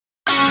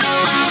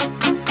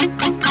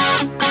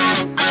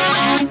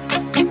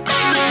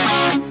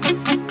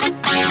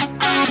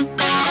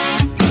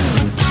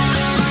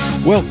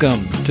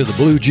Welcome to the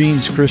Blue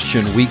Jeans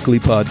Christian Weekly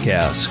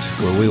Podcast,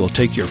 where we will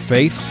take your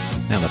faith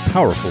and the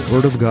powerful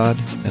Word of God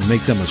and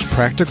make them as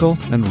practical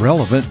and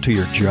relevant to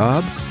your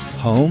job,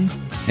 home,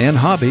 and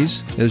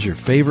hobbies as your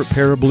favorite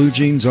pair of blue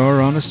jeans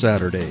are on a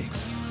Saturday.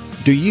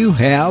 Do you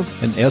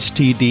have an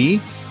STD?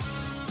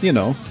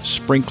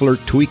 Sprinkler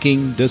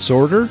tweaking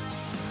disorder?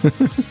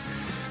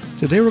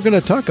 Today we're going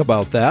to talk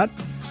about that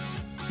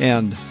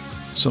and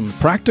some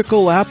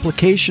practical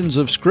applications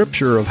of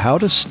Scripture of how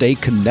to stay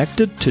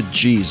connected to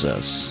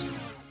Jesus.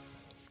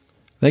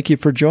 Thank you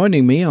for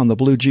joining me on the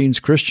Blue Jeans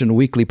Christian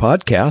Weekly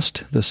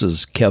Podcast. This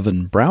is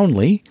Kevin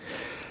Brownlee,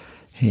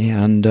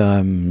 and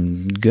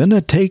I'm going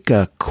to take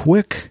a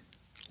quick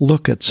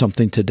look at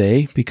something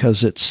today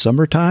because it's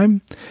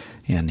summertime,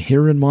 and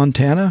here in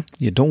Montana,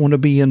 you don't want to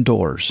be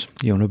indoors.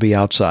 You want to be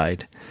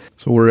outside.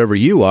 So wherever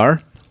you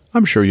are,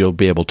 I'm sure you'll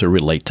be able to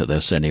relate to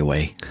this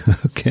anyway.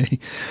 Okay.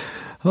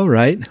 All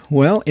right.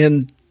 Well,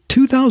 in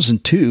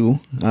 2002,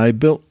 I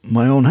built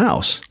my own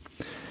house.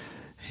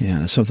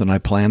 And it's something I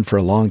planned for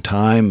a long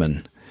time.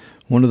 And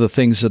one of the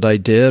things that I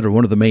did, or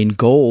one of the main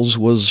goals,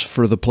 was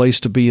for the place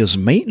to be as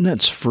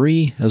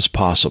maintenance-free as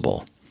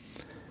possible.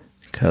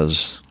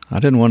 Because I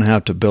didn't want to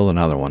have to build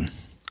another one.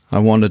 I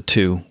wanted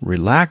to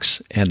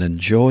relax and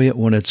enjoy it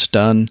when it's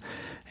done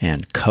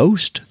and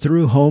coast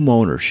through home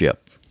ownership.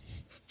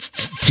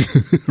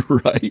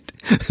 Right?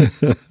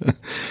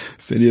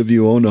 If any of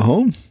you own a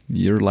home,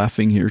 you're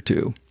laughing here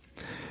too.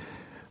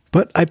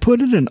 But I put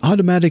in an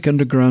automatic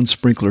underground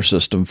sprinkler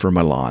system for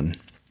my lawn.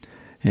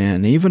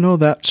 And even though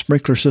that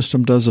sprinkler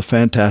system does a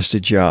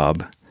fantastic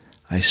job,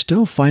 I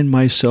still find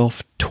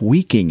myself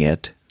tweaking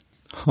it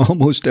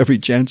almost every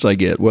chance I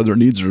get, whether it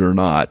needs it or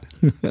not.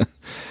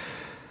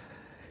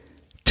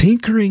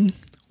 Tinkering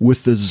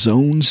with the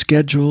zone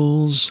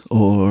schedules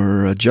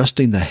or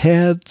adjusting the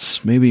heads,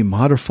 maybe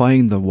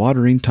modifying the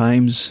watering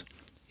times,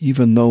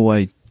 even though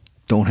I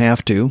don't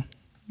have to.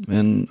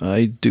 And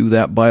I do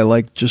that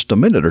by just a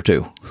minute or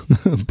two.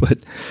 But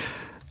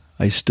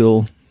I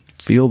still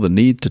feel the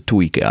need to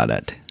tweak at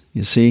it.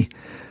 You see,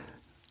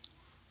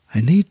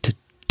 I need to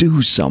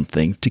do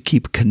something to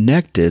keep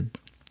connected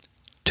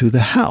to the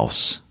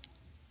house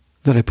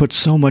that I put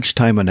so much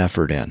time and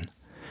effort in.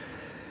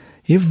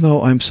 Even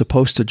though I'm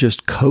supposed to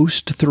just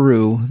coast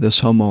through this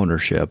home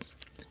ownership,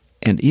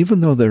 and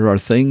even though there are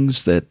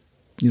things that,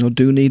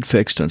 do need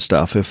fixed and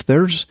stuff, if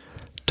there's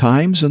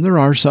times, and there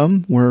are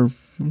some, where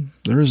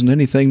there isn't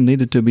anything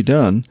needed to be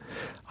done,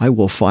 I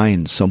will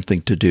find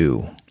something to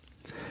do.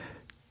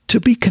 To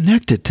be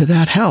connected to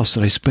that house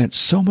that I spent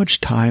so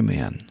much time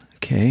in,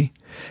 okay?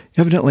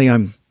 Evidently,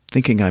 I'm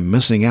thinking I'm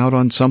missing out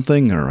on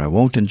something, or I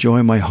won't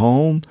enjoy my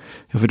home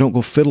if I don't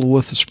go fiddle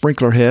with the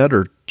sprinkler head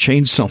or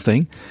change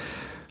something.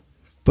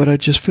 But I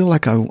just feel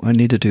like I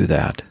need to do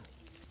that.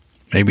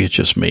 Maybe it's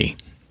just me.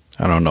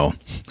 I don't know.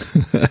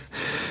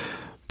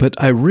 But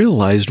I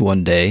realized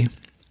one day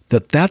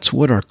that that's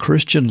what our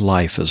Christian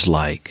life is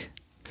like.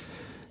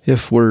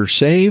 If we're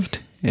saved,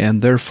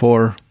 and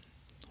therefore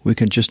we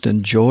can just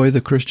enjoy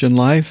the Christian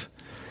life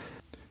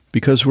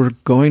because we're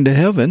going to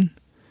heaven,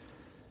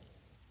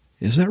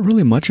 is that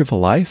really much of a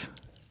life?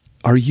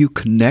 Are you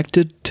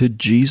connected to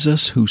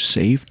Jesus who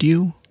saved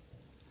you?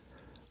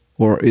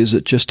 Or is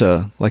it just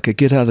like a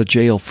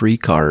get-out-of-jail-free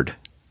card?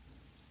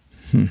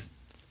 Kind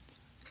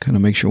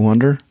of makes you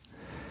wonder.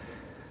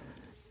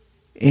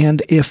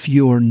 And if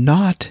you're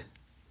not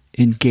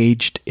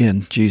engaged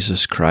in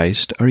Jesus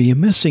Christ, are you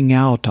missing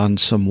out on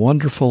some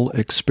wonderful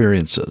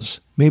experiences?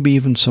 Maybe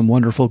even some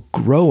wonderful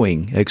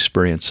growing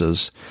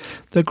experiences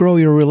that grow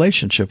your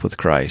relationship with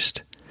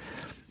Christ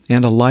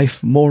and a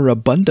life more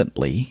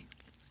abundantly,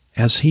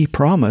 as He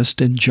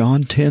promised in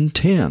John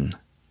 10:10.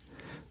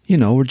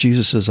 Where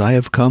Jesus says, I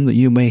have come that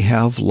you may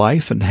have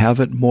life and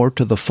have it more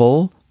to the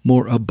full,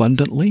 more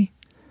abundantly.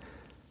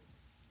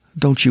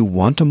 Don't you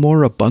want a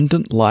more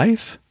abundant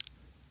life?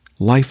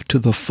 Life to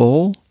the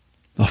full?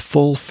 A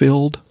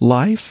fulfilled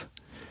life?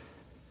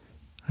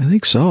 I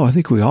think so. I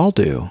think we all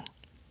do.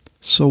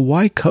 So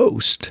why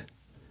coast?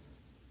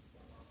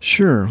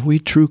 Sure, we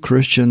true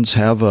Christians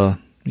have a,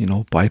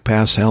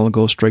 bypass hell and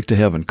go straight to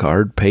heaven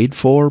card paid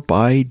for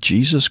by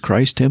Jesus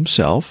Christ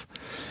Himself.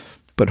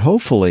 But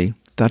hopefully,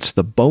 that's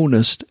the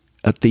bonus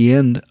at the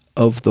end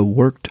of the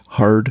worked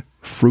hard,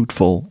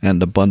 fruitful,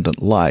 and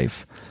abundant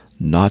life,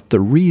 not the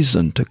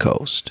reason to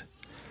coast.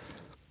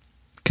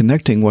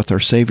 Connecting with our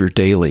Savior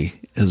daily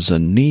is a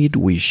need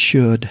we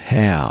should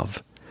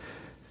have,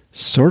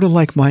 sort of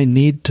like my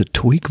need to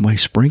tweak my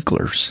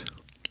sprinklers.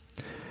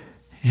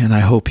 And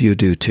I hope you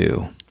do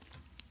too.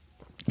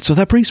 So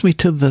that brings me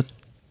to the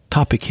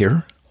topic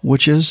here,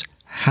 which is,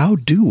 how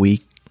do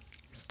we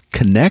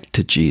connect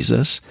to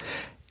Jesus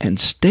and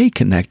stay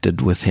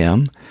connected with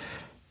Him,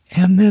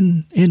 and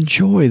then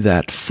enjoy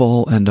that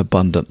full and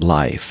abundant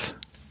life?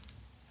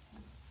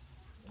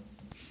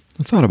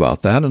 I thought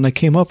about that, and I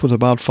came up with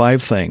about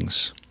 5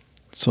 things.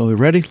 So, you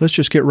ready? Let's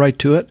just get right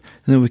to it,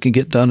 and then we can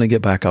get done and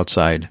get back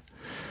outside.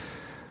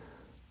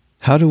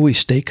 How do we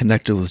stay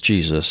connected with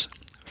Jesus?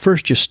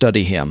 First, you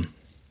study Him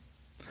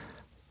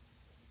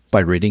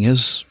by reading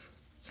His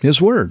His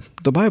Word,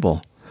 the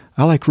Bible.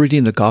 I like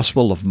reading the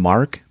Gospel of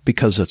Mark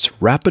because it's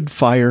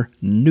rapid-fire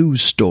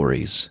news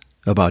stories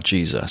about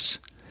Jesus.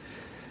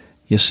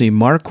 You see,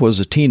 Mark was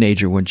a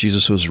teenager when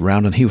Jesus was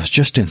around, and he was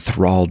just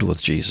enthralled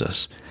with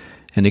Jesus.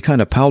 And he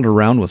kind of palled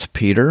around with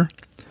Peter,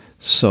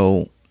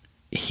 so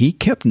he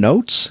kept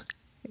notes,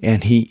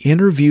 and he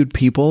interviewed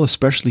people,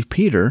 especially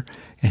Peter,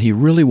 and he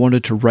really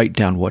wanted to write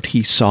down what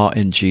he saw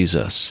in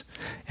Jesus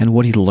and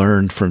what he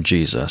learned from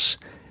Jesus.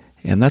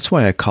 And that's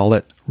why I call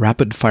it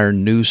rapid-fire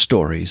news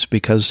stories,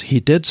 because he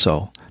did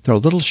so. They're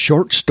little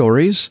short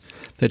stories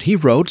that he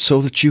wrote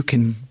so that you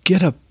can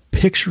get a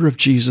picture of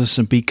Jesus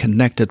and be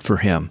connected for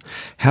him.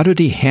 How did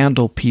he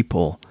handle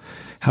people?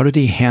 How did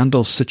he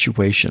handle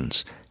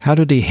situations? How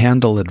did he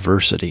handle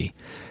adversity?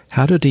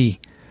 How did he,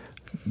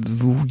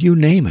 you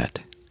name it.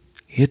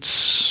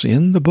 It's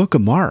in the book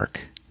of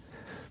Mark,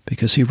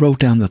 because he wrote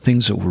down the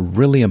things that were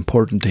really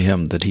important to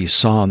him, that he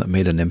saw and that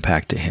made an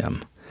impact to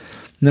him.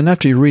 And then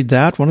after you read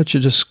that, why don't you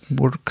just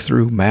work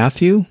through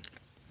Matthew,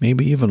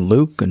 maybe even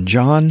Luke and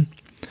John.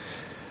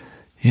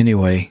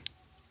 Anyway,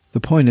 the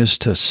point is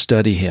to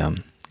study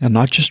him, and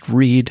not just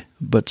read,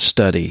 but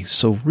study.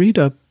 So read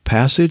a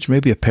passage,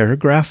 maybe a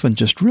paragraph, and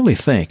just really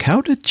think, how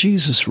did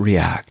Jesus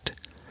react?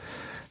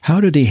 How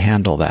did he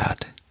handle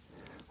that?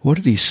 What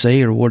did he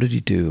say or what did he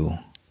do?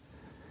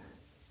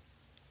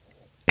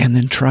 And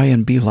then try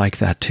and be like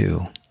that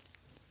too.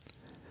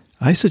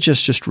 I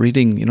suggest just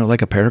reading,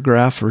 like a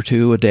paragraph or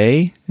two a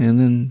day, and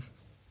then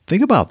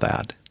think about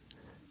that.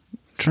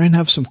 Try and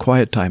have some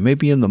quiet time,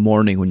 maybe in the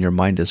morning when your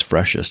mind is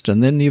freshest,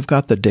 and then you've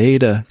got the day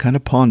to kind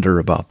of ponder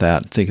about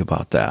that and think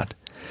about that.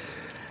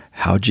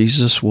 How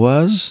Jesus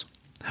was,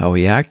 how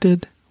he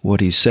acted, what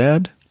he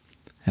said,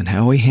 and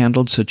how he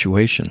handled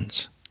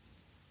situations.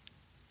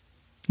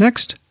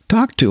 Next,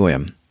 talk to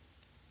him.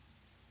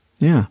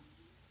 Yeah,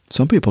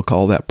 some people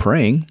call that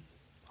praying.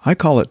 I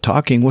call it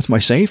talking with my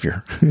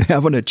Savior,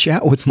 having a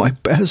chat with my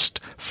best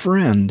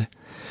friend.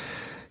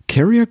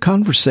 Carry a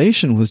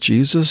conversation with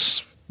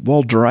Jesus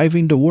while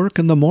driving to work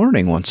in the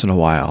morning once in a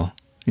while,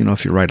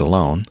 if you ride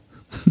alone.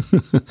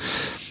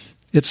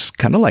 It's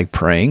kind of like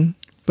praying,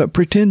 but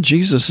pretend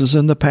Jesus is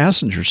in the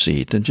passenger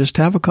seat and just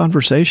have a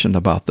conversation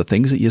about the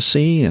things that you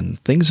see and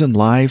things in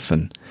life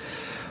and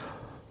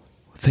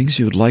things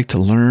you would like to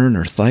learn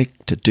or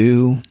like to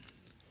do,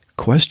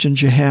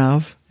 questions you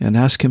have, and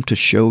ask him to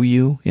show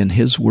you in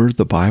his Word,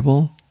 the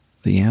Bible,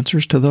 the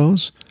answers to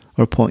those,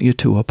 or point you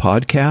to a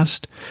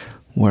podcast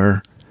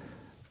where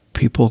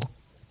people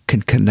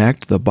can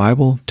connect the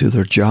Bible to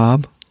their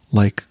job,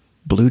 like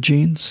Blue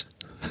Jeans.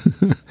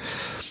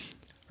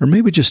 Or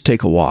maybe just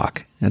take a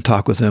walk and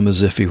talk with him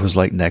as if he was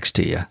like next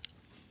to you.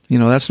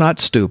 That's not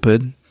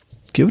stupid.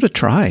 Give it a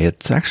try.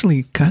 It's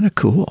actually kind of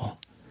cool.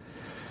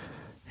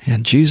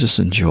 And Jesus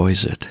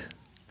enjoys it.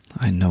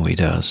 I know he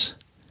does.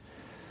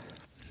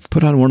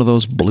 Put on one of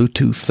those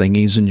Bluetooth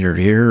thingies in your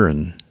ear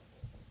and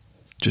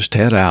just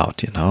head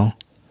out,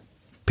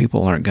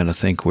 People aren't going to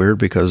think weird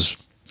because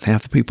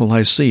half the people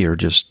I see are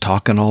just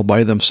talking all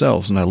by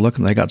themselves, and I look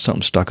and they got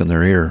something stuck in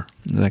their ear.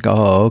 They're like,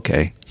 oh,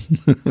 okay.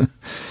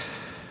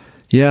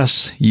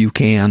 Yes, you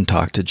can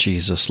talk to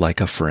Jesus like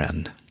a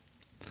friend.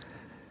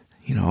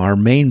 Our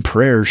main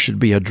prayer should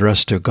be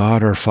addressed to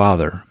God our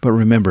Father. But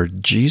remember,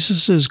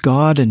 Jesus is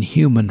God in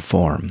human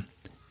form,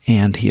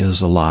 and he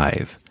is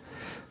alive.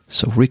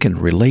 So we can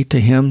relate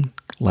to him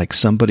like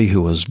somebody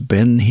who has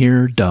been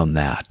here, done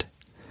that.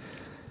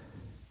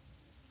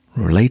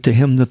 Relate to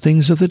him the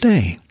things of the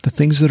day, the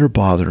things that are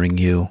bothering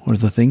you, or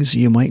the things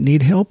you might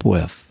need help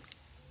with.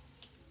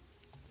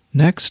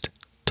 Next,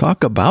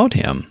 talk about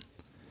him.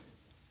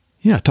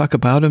 Yeah, talk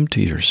about him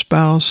to your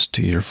spouse,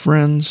 to your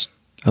friends,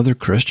 other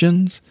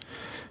Christians.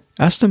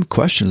 Ask them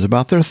questions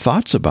about their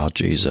thoughts about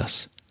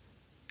Jesus.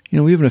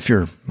 Even if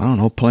you're,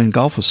 playing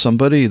golf with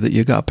somebody that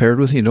you got paired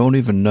with you don't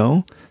even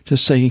know,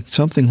 just say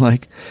something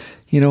like,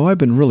 I've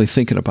been really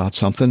thinking about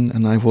something,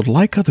 and I would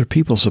like other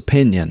people's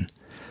opinion.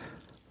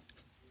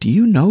 Do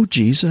you know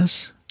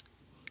Jesus?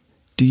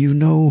 Do you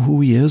know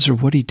who he is or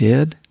what he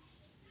did?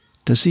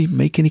 Does he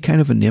make any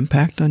kind of an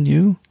impact on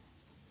you?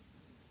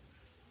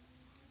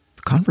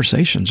 The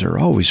conversations are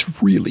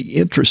always really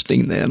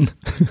interesting then.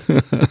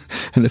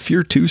 And if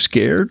you're too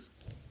scared,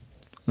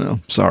 well,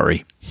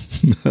 sorry.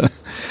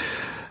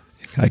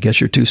 I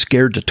guess you're too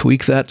scared to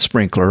tweak that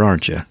sprinkler,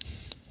 aren't you?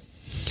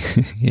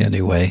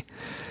 Anyway,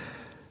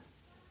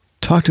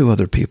 talk to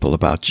other people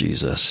about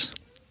Jesus.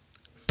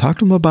 Talk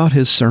to them about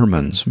his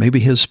sermons, maybe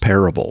his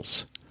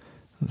parables.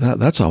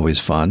 That's always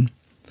fun.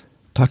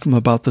 Talk to them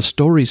about the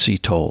stories he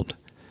told.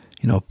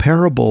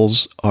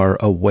 Parables are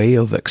a way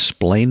of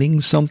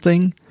explaining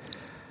something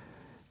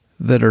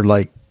that are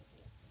like,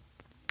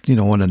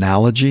 an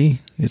analogy.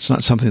 It's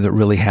not something that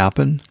really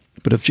happened.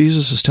 But if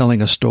Jesus is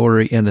telling a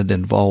story and it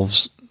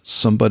involves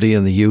somebody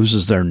and he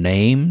uses their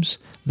names,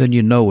 then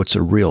it's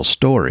a real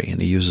story, and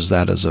he uses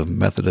that as a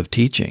method of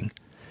teaching.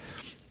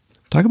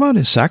 Talk about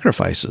his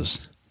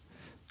sacrifices.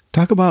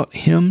 Talk about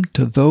him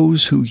to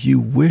those who you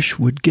wish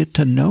would get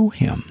to know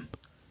him.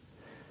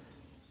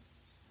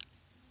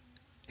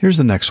 Here's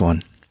the next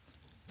one.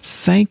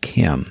 Thank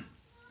Him.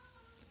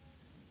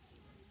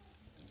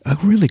 A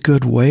really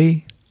good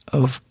way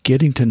of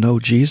getting to know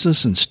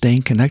Jesus and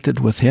staying connected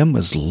with Him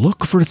is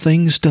look for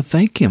things to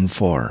thank Him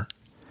for.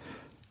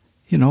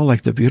 You know,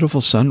 like the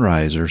beautiful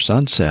sunrise or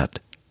sunset,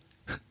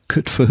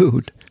 good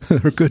food,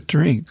 or good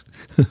drinks,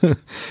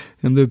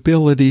 and the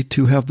ability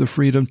to have the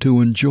freedom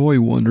to enjoy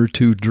one or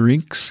two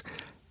drinks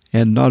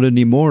and not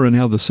anymore, and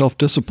have the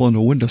self-discipline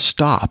of when to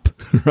stop,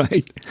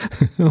 right?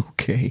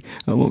 Okay,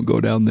 I won't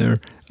go down there.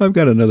 I've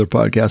got another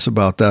podcast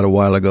about that a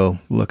while ago.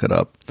 Look it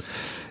up.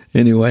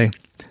 Anyway,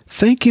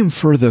 thank Him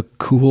for the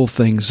cool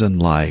things in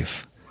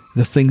life,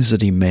 the things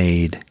that He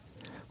made,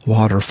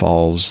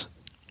 waterfalls,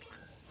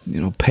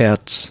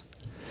 pets,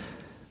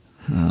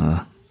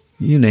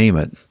 you name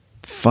it.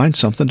 Find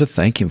something to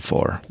thank Him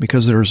for,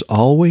 because there's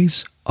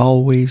always,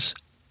 always,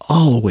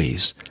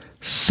 always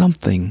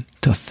something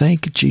to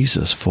thank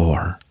Jesus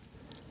for.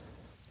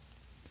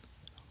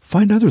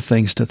 Find other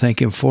things to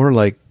thank Him for,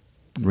 like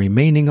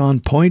remaining on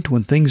point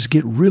when things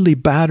get really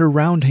bad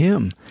around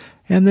Him,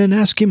 and then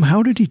ask Him,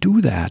 how did He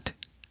do that?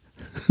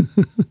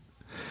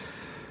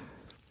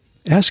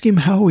 Ask Him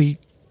how He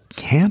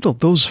handled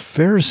those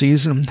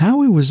Pharisees and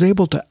how He was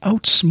able to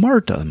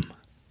outsmart them,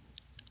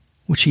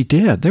 which He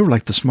did. They were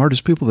like the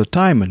smartest people at the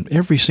time, and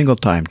every single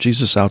time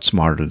Jesus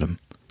outsmarted them.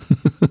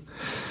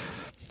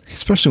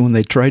 Especially when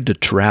they tried to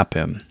trap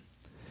Him.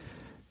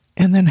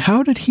 And then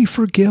how did He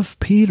forgive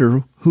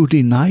Peter, who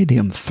denied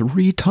Him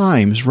 3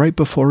 times right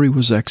before he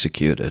was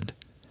executed?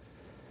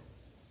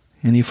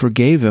 And He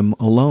forgave him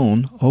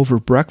alone over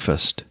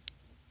breakfast.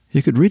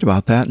 You could read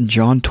about that in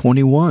John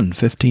 21,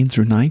 15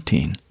 through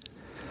 19.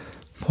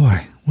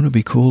 Boy, wouldn't it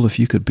be cool if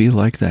you could be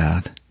like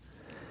that?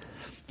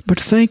 But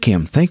thank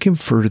Him. Thank Him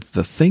for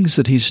the things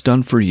that He's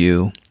done for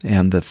you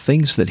and the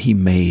things that He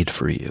made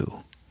for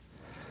you.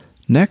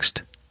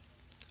 Next,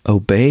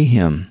 obey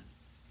Him.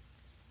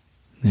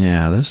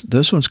 Yeah,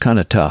 this one's kind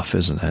of tough,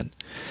 isn't it?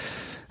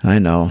 I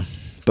know.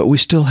 But we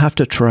still have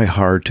to try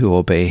hard to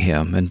obey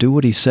Him and do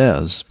what He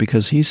says,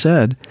 because He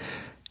said,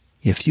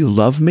 if you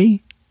love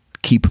Me,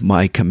 keep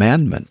My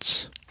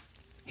commandments.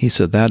 He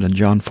said that in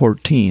John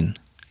 14,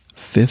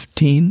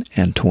 15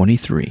 and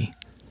 23.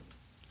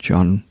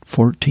 John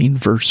 14,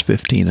 verse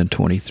 15 and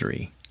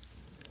 23.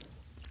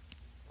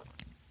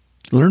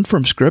 Learn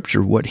from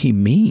Scripture what He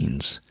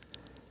means.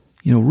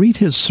 Read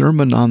His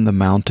Sermon on the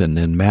Mountain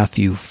in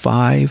Matthew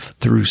 5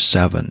 through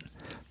 7.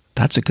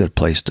 That's a good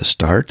place to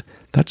start.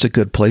 That's a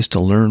good place to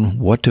learn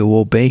what to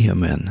obey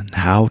Him in and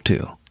how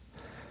to.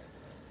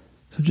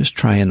 So just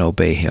try and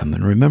obey Him.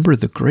 And remember,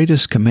 the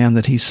greatest command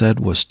that He said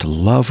was to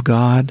love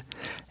God,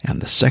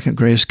 and the second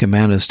greatest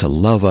command is to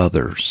love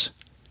others.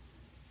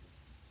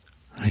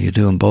 Are you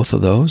doing both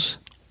of those?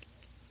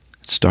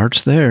 It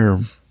starts there.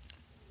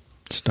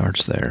 It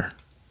starts there.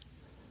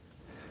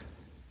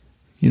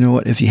 You know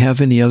what? If you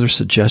have any other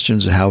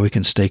suggestions of how we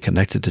can stay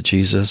connected to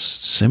Jesus,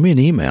 send me an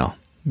email.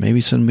 Maybe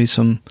send me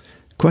some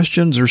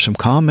questions or some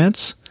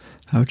comments.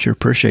 I would sure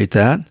appreciate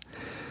that.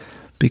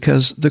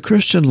 Because the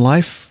Christian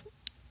life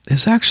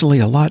is actually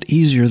a lot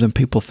easier than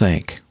people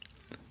think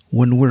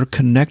when we're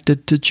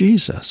connected to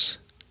Jesus.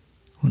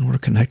 When we're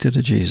connected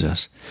to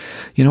Jesus.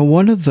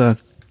 One of the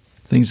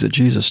things that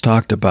Jesus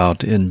talked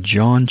about in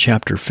John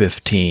chapter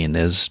 15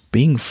 is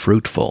being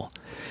fruitful.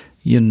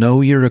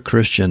 You're a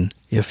Christian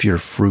if you're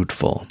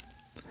fruitful.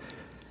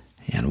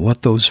 And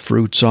what those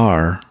fruits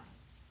are,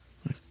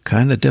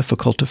 kind of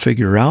difficult to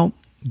figure out,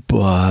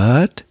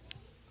 but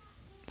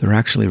they're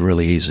actually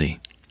really easy.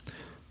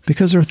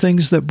 Because they're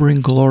things that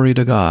bring glory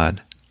to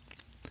God.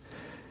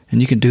 And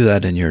you can do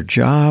that in your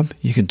job.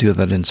 You can do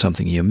that in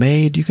something you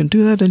made. You can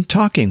do that in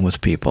talking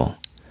with people.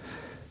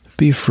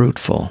 Be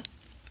fruitful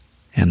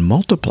and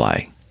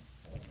multiply.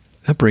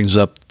 That brings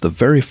up the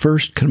very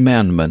first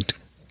commandment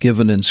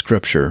given in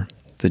Scripture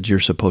that you're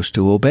supposed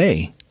to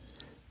obey.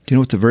 Do you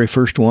know what the very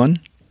first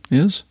one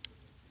is?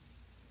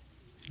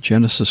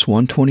 Genesis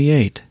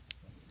 1:28.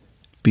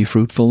 Be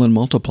fruitful and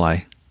multiply.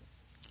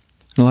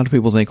 And a lot of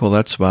people think, well,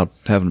 that's about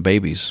having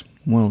babies.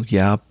 Well,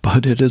 yeah,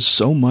 but it is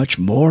so much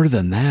more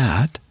than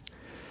that.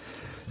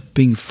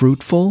 Being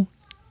fruitful,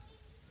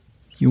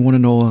 you want to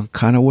know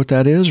kind of what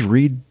that is?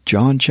 Read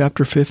John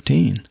chapter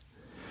 15.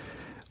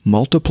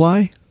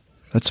 Multiply,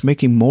 that's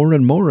making more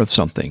and more of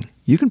something.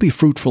 You can be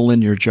fruitful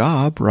in your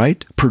job,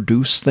 right?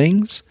 Produce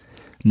things,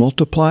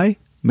 multiply,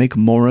 make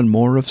more and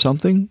more of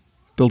something,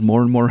 build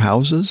more and more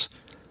houses,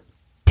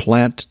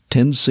 plant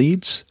 10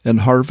 seeds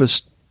and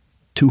harvest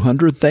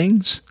 200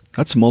 things.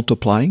 That's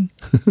multiplying.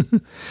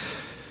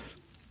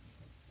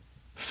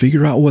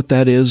 Figure out what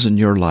that is in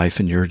your life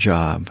and your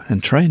job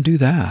and try and do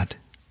that.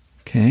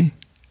 Okay?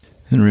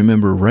 And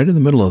remember, right in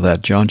the middle of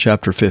that, John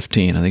chapter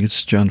 15, I think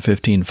it's John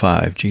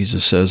 15:5,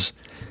 Jesus says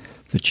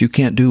that you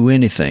can't do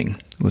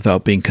anything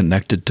without being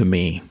connected to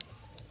me.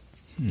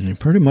 And it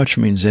pretty much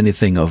means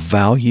anything of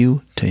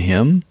value to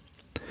Him.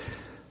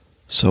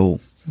 So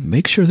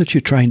make sure that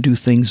you try and do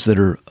things that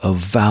are of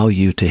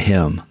value to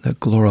Him, that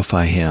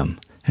glorify Him.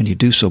 And you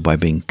do so by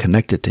being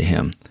connected to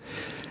Him.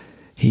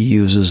 He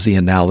uses the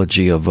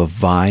analogy of a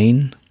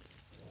vine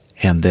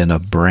and then a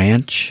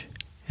branch,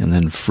 and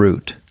then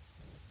fruit.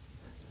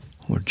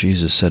 Where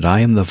Jesus said, I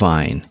am the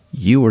vine,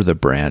 you are the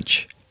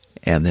branch,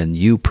 and then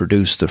you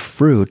produce the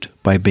fruit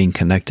by being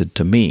connected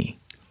to me.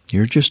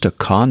 You're just a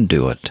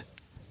conduit.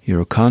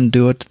 You're a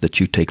conduit that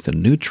you take the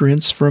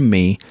nutrients from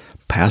me,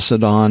 pass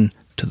it on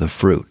to the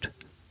fruit.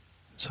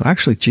 So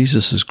actually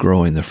Jesus is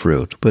growing the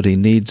fruit, but he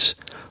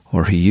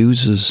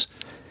uses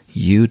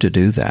you to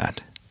do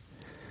that.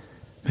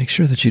 Make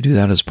sure that you do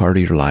that as part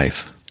of your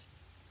life.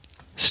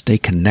 Stay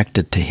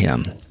connected to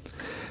him.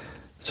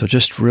 So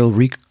just real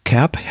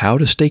recap, how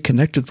to stay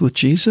connected with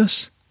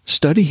Jesus?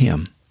 Study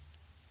him.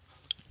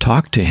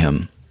 Talk to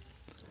him.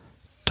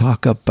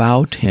 Talk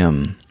about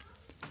him.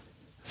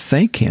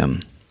 Thank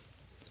him.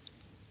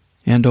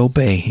 And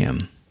obey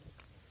him.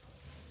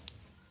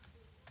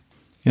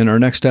 In our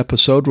next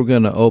episode, we're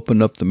going to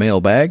open up the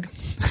mailbag.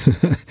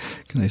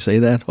 Can I say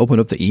that? Open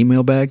up the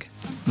email bag?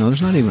 No,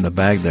 there's not even a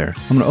bag there.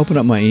 I'm going to open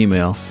up my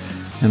email,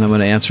 and I'm going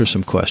to answer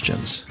some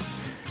questions.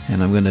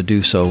 And I'm going to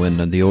do so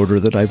in the order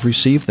that I've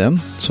received them.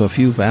 So if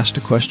you've asked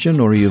a question,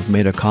 or you've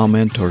made a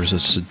comment, or a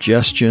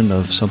suggestion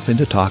of something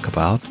to talk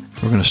about,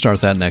 we're going to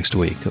start that next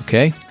week,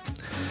 okay?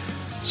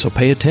 So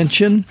pay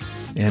attention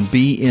and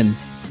be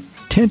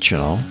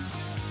intentional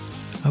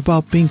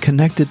about being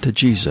connected to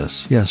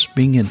Jesus. Yes,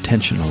 being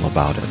intentional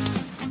about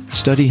it.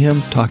 Study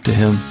him, talk to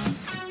him,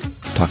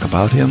 talk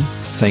about him,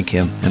 thank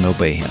him, and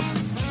obey him.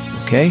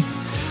 Okay?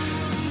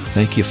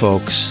 Thank you,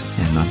 folks.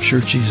 And I'm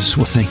sure Jesus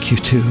will thank you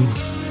too.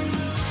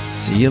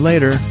 See you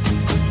later.